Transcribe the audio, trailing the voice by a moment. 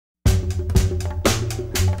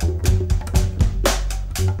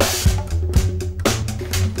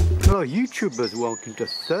Hello YouTubers, welcome to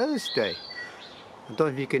Thursday. I don't know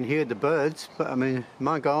if you can hear the birds, but I'm in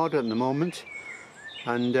my garden at the moment,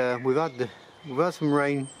 and we've had some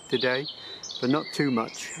rain today, but not too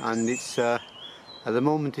much, and it's at the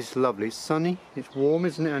moment it's lovely. It's sunny, it's warm,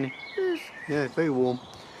 isn't it, Annie? Yes. Yeah, it's very warm.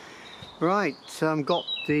 Right, got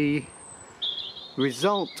the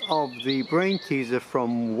result of the brain teaser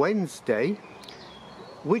from Wednesday.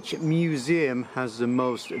 Which museum has the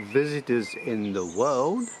most visitors in the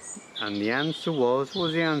world? And the answer was, what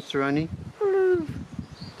was the answer, Annie? The Louvre.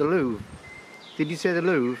 The Louvre. Did you say the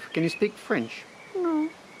Louvre? Can you speak French? No.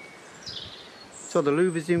 So the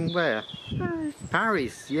Louvre is in where? Paris.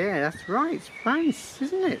 Paris, yeah, that's right. It's France,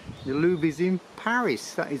 isn't it? The Louvre is in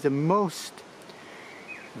Paris. That is the most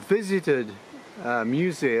visited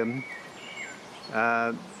museum.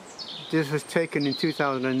 This was taken in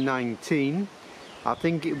 2019. I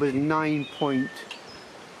think it was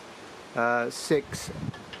 9.6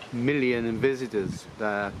 million visitors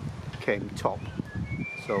that came top.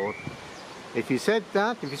 So if you said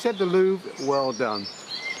that, if you said the Louvre, well done.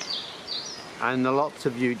 And lots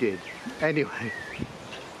of you did. Anyway,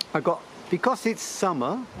 because it's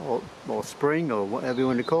summer or spring or whatever you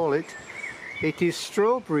want to call it, it is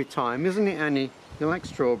strawberry time, isn't it, Annie? You like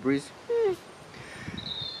strawberries? Yes.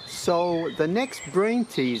 So the next brain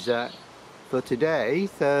teaser for today,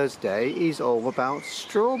 Thursday, is all about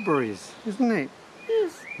strawberries, isn't it?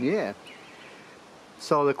 Yes. Yeah.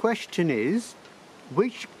 So the question is,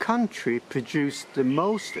 which country produced the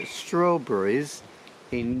most strawberries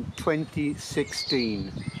in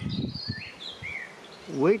 2016?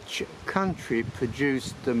 Which country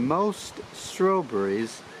produced the most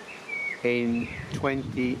strawberries in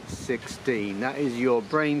 2016? That is your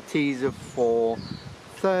brain teaser for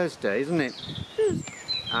Thursday, isn't it? Yes.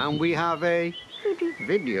 And we have a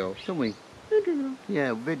video, don't we? Video.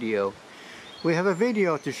 Yeah, video. We have a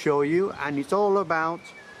video to show you, and it's all about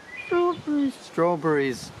Strawberries.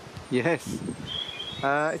 strawberries. Yes.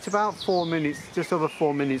 It's about 4 minutes, just over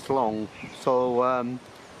 4 minutes long, so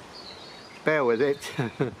bear with it.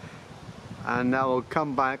 And I will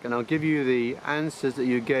come back and I'll give you the answers that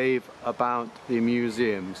you gave about the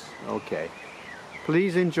museums. Okay.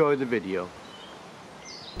 Please enjoy the video.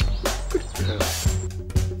 Good girl.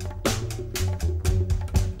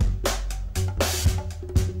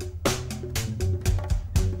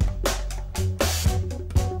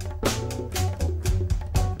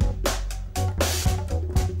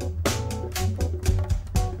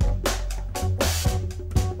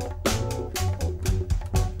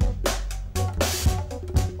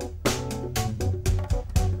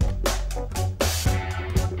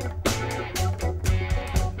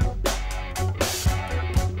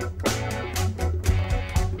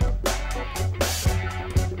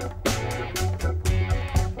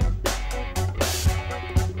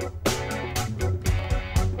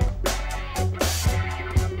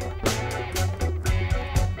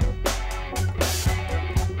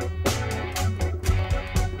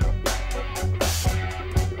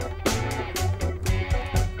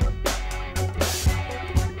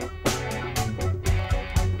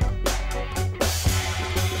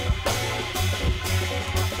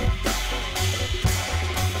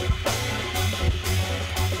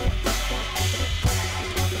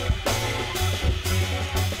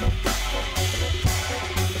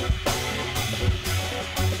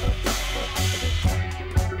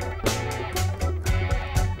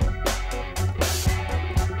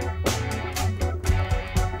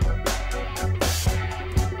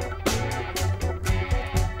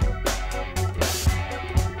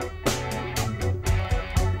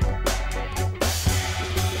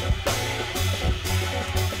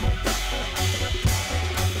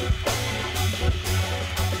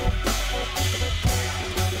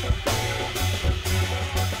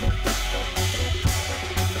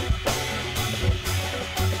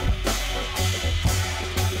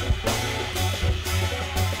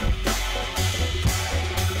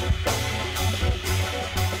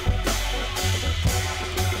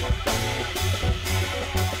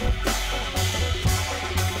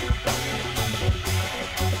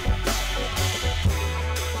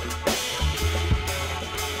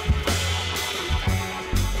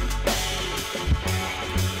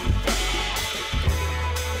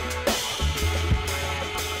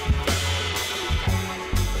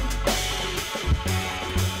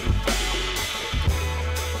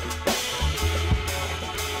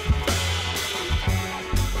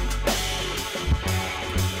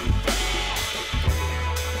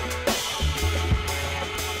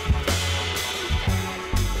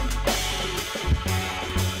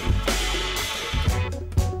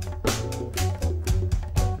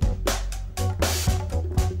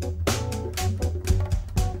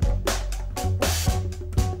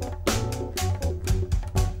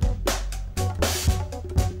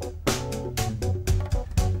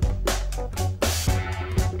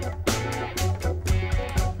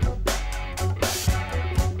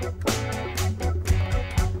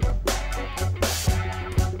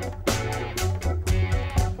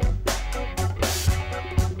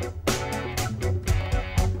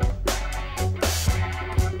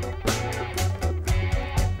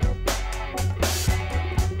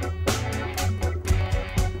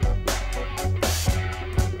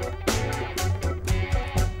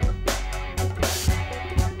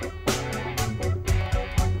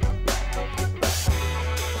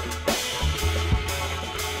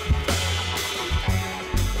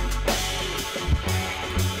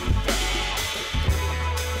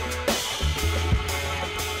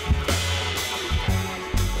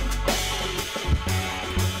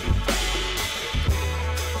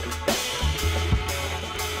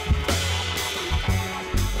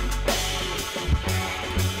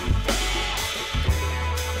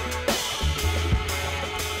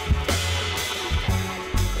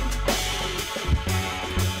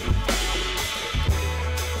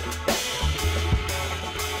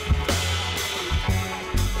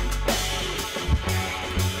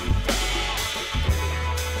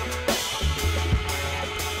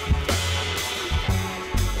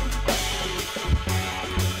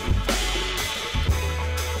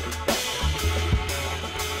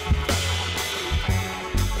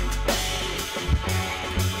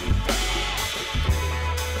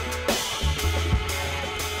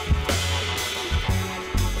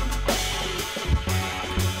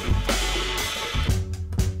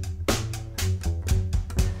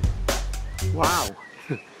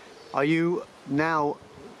 Are you now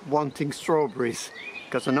wanting strawberries?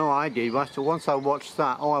 Because I know I did. Once I watched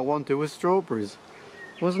that, all I wanted was strawberries,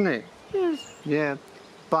 wasn't it? Yes. Yeah.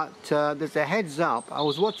 But there's a heads up. I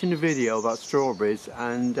was watching a video about strawberries,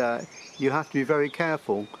 and you have to be very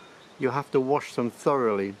careful. You have to wash them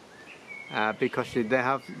thoroughly because they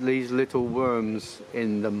have these little worms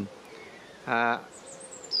in them.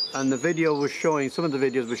 And the video was showing, some of the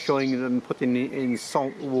videos were showing them putting it in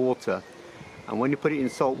salt water. And when you put it in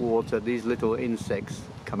salt water, these little insects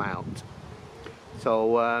come out.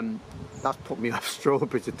 So that's put me off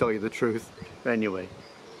strawberries, to tell you the truth. Anyway,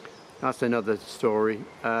 that's another story.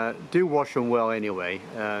 Do wash them well anyway,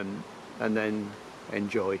 and then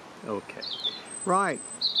enjoy. Okay. Right,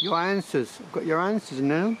 your answers. I've got your answers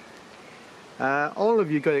now. All of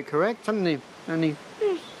you got it correct, haven't you? Annie?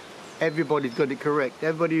 Yes. Everybody's got it correct.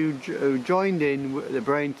 Everybody who joined in with the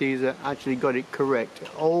brain teaser actually got it correct.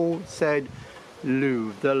 All said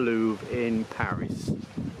Louvre, the Louvre in Paris.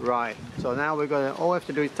 Right, so now we're going to, all we have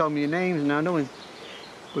to do is tell me your names now, don't we?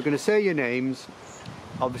 We're going to say your names,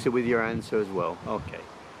 obviously with your answer as well. Okay.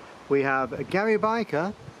 We have Gary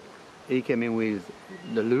Biker. He came in with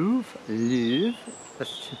the Louvre. Louvre. That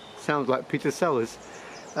sounds like Peter Sellers.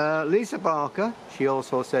 Lisa Barker, she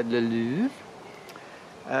also said the Louvre.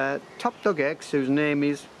 Top Dog X, whose name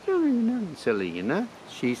is Selena,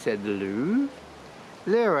 she said the Louvre.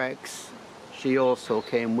 Lyrex, she also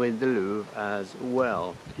came with the Louvre as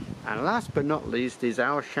well. And last but not least is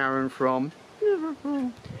our Sharon from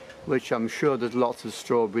Liverpool. which I'm sure there's lots of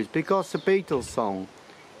strawberries, because the Beatles song,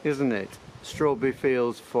 isn't it? Strawberry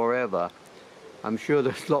Fields Forever. I'm sure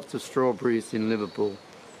there's lots of strawberries in Liverpool.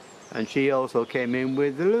 And she also came in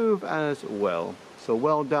with the Louvre as well. So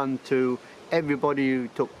well done to everybody who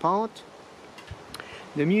took part.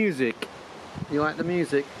 The music, you like the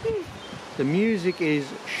music? The music is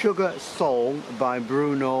Sugar Soul by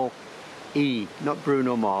Bruno E. Not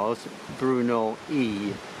Bruno Mars, Bruno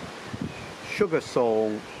E. Sugar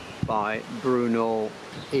Soul by Bruno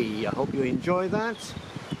E. I hope you enjoy that.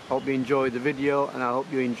 I hope you enjoyed the video, and I hope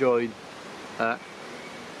you enjoyed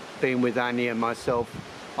being with Annie and myself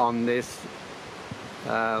on this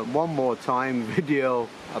one more time video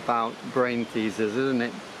about brain teasers, isn't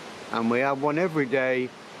it? And we have one every day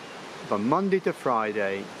from Monday to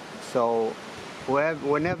Friday. So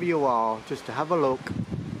whenever you are, just to have a look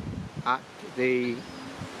at the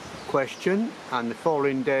question, and the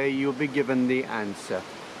following day you'll be given the answer.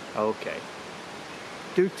 Okay.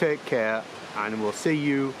 Do take care, and we'll see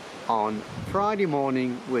you on Friday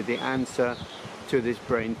morning with the answer to this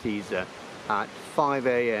brain teaser at 5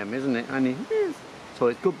 AM, isn't it, Annie? Yes. So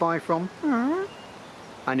it's goodbye from,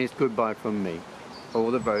 and it's goodbye from me.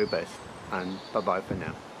 All the very best, and bye-bye for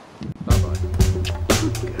now.